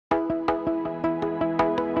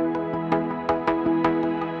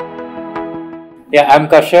Yeah, I'm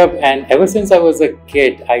Kashyap, and ever since I was a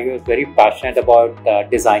kid, I was very passionate about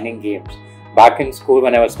designing games. Back in school,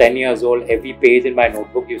 when I was 10 years old, every page in my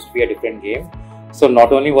notebook used to be a different game. So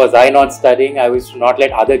not only was I not studying, I used to not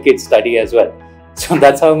let other kids study as well. So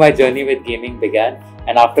that's how my journey with gaming began.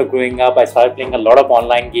 And after growing up, I started playing a lot of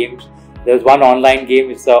online games. There was one online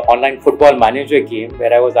game, it's an online football manager game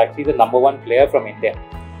where I was actually the #1 player from India.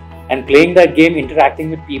 And playing that game,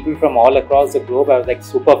 interacting with people from all across the globe, I was like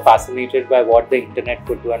super fascinated by what the internet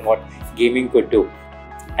could do and what gaming could do.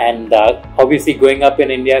 And obviously growing up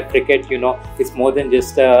in India, cricket, it's more than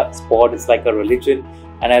just a sport, it's like a religion.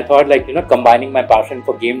 And I thought combining my passion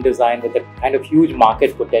for game design with the kind of huge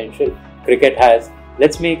market potential cricket has,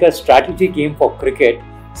 let's make a strategy game for cricket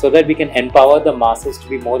so that we can empower the masses to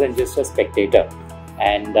be more than just a spectator.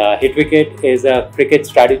 And HitWicket is a cricket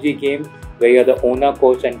strategy game where you're the owner,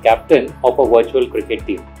 coach and captain of a virtual cricket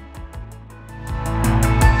team.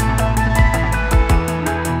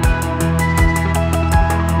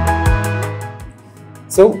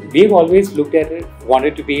 So we've always looked at it,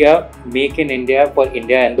 wanted to be a make in India for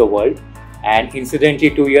India and the world. And incidentally,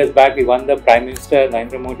 2 years back, we won the Prime Minister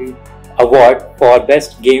Narendra Modi Award for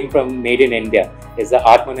Best Game from Made in India. It's the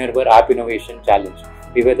Atmanirbhar App Innovation Challenge.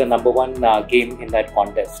 We were the #1 game in that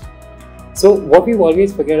contest. So what we've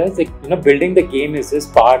always figured is building the game is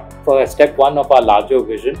just part for step one of our larger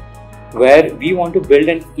vision, where we want to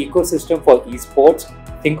build an ecosystem for eSports.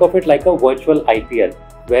 Think of it like a virtual IPL,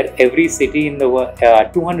 where every city in the world,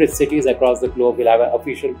 200 cities across the globe will have an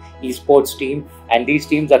official eSports team, and these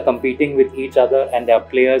teams are competing with each other, and there are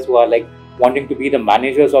players who are wanting to be the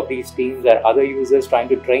managers of these teams. There are other users trying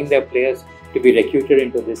to train their players to be recruited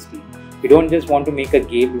into this team. We don't just want to make a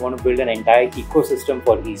game, we want to build an entire ecosystem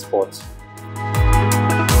for eSports.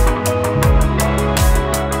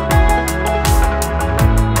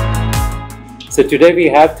 So today we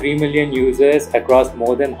have 3 million users across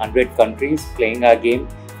more than 100 countries playing our game.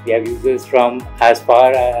 We have users from as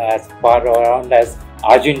far around as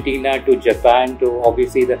Argentina to Japan to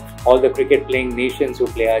obviously all the cricket playing nations who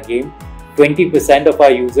play our game. 20% of our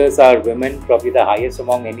users are women, probably the highest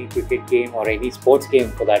among any cricket game or any sports game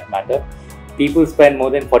for that matter. People spend more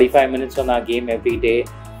than 45 minutes on our game every day.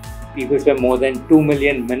 People spend more than 2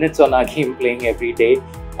 million minutes on our game playing every day.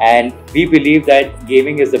 And we believe that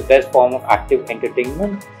gaming is the best form of active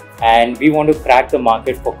entertainment, and we want to crack the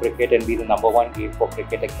market for cricket and be the #1 game for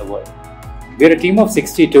cricket in the world. We're a team of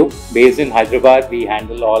 62 based in Hyderabad. We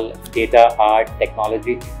handle all data, art,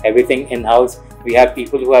 technology, everything in-house. We have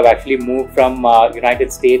people who have actually moved from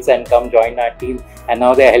United States and come join our team, and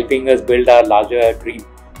now they're helping us build our larger dream.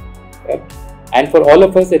 And for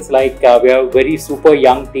all of us, it's like we are a very super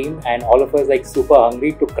young team, and all of us super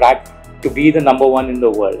hungry to crack to be the #1 in the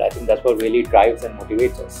world. I think that's what really drives and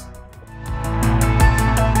motivates us.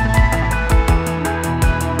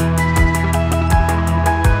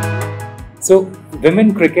 So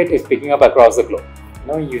women cricket is picking up across the globe.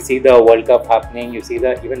 You see the World Cup happening, you see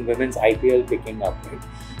even women's IPL picking up, right?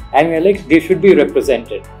 And we're they should be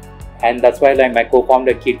represented. And that's why my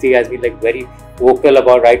co-founder Kirti has been very vocal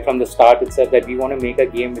about right from the start itself that we want to make a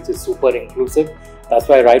game which is super inclusive. That's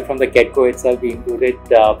why right from the get-go itself we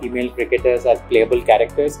included female cricketers as playable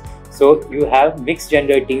characters. So you have mixed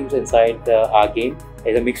gender teams inside our game.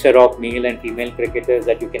 There's a mixture of male and female cricketers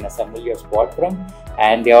that you can assemble your squad from,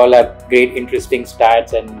 and they all have great interesting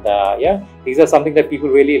stats, and these are something that people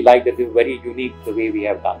really like, that is very unique the way we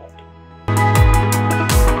have done it.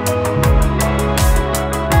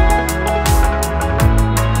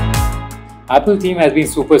 Apple team has been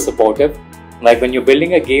super supportive. When you're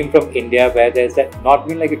building a game from India where there's not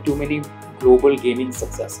been too many global gaming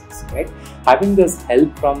successes, right? Having this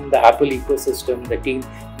help from the Apple ecosystem, the team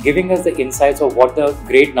giving us the insights of what the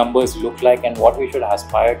great numbers look like and what we should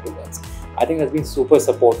aspire towards, I think has been super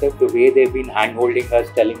supportive. The way they've been hand-holding us,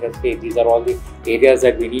 telling us, hey, these are all the areas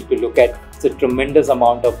that we need to look at. It's a tremendous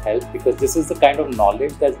amount of help, because this is the kind of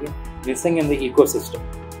knowledge that's been missing in the ecosystem.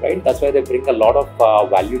 Right? That's why they bring a lot of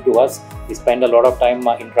value to us. We spend a lot of time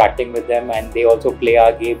interacting with them, and they also play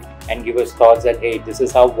our game and give us thoughts that, hey, this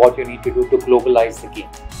is what you need to do to globalize the game.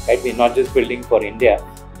 Right? We're not just building for India,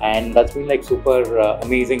 and that's been super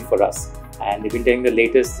amazing for us. And they've been taking the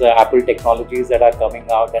latest Apple technologies that are coming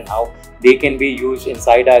out and how they can be used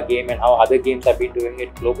inside our game and how other games have been doing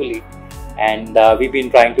it globally. And we've been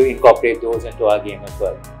trying to incorporate those into our game as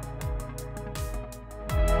well.